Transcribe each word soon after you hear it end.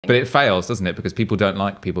But it fails, doesn't it? Because people don't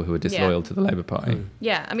like people who are disloyal to the Labour Party.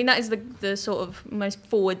 Yeah, I mean, that is the sort of most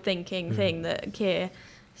forward-thinking thing that Keir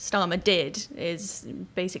Starmer did, is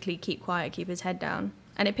basically keep quiet, keep his head down.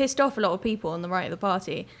 And it pissed off a lot of people on the right of the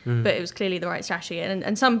party, but it was clearly the right strategy.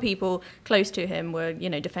 And some people close to him were,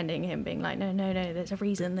 defending him, being like, no, there's a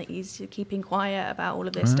reason that he's keeping quiet about all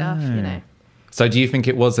of this stuff, So do you think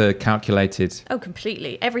it was a calculated... Oh,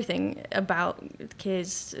 completely. Everything about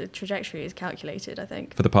Keir's trajectory is calculated, I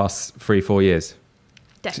think. For the past 3-4 years?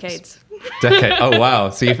 Decades. Oh, wow.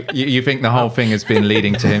 So you think the whole thing has been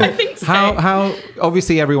leading to him? I think so. How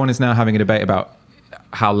obviously everyone is now having a debate about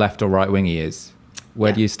how left or right wing he is.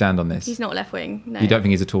 Where do you stand on this? He's not left wing. No. You don't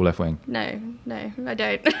think he's at all left wing? No, I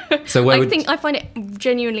don't. So I find it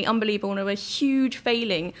genuinely unbelievable, and a huge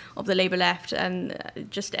failing of the Labour left and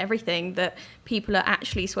just everything, that people are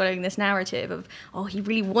actually swallowing this narrative of, he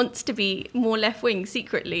really wants to be more left wing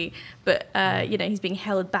secretly, but he's being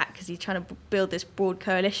held back because he's trying to build this broad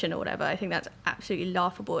coalition or whatever. I think that's absolutely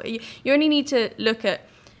laughable. You only need to look at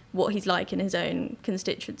what he's like in his own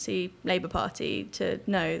constituency, Labour Party, to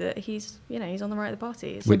know that he's on the right of the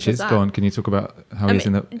party. Which is, go on, can you talk about how he's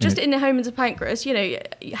in the... In the Homans of Pancras,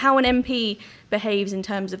 how an MP behaves in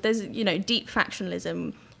terms of, there's, deep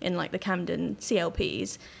factionalism in like the Camden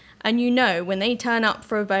CLPs. And when they turn up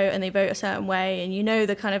for a vote and they vote a certain way, and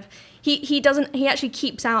the kind of, he actually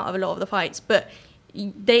keeps out of a lot of the fights, but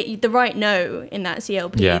the right know in that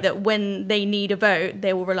CLP that when they need a vote,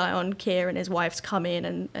 they will rely on Keir and his wife to come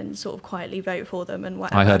in and sort of quietly vote for them and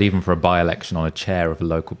whatever. I heard even for a by-election on a chair of a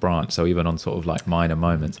local branch, so even on sort of like minor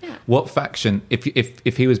moments. Yeah. What faction,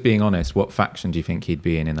 if he was being honest, what faction do you think he'd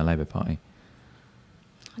be in the Labour Party?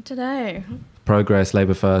 I don't know. Progress,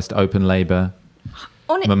 Labour First, Open Labour,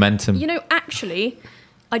 Momentum. Actually,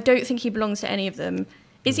 I don't think he belongs to any of them.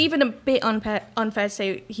 It's even a bit unfair to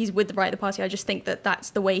say he's with the right of the party. I just think that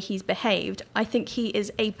that's the way he's behaved. I think he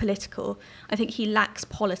is apolitical. I think he lacks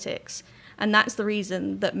politics. And that's the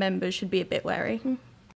reason that members should be a bit wary.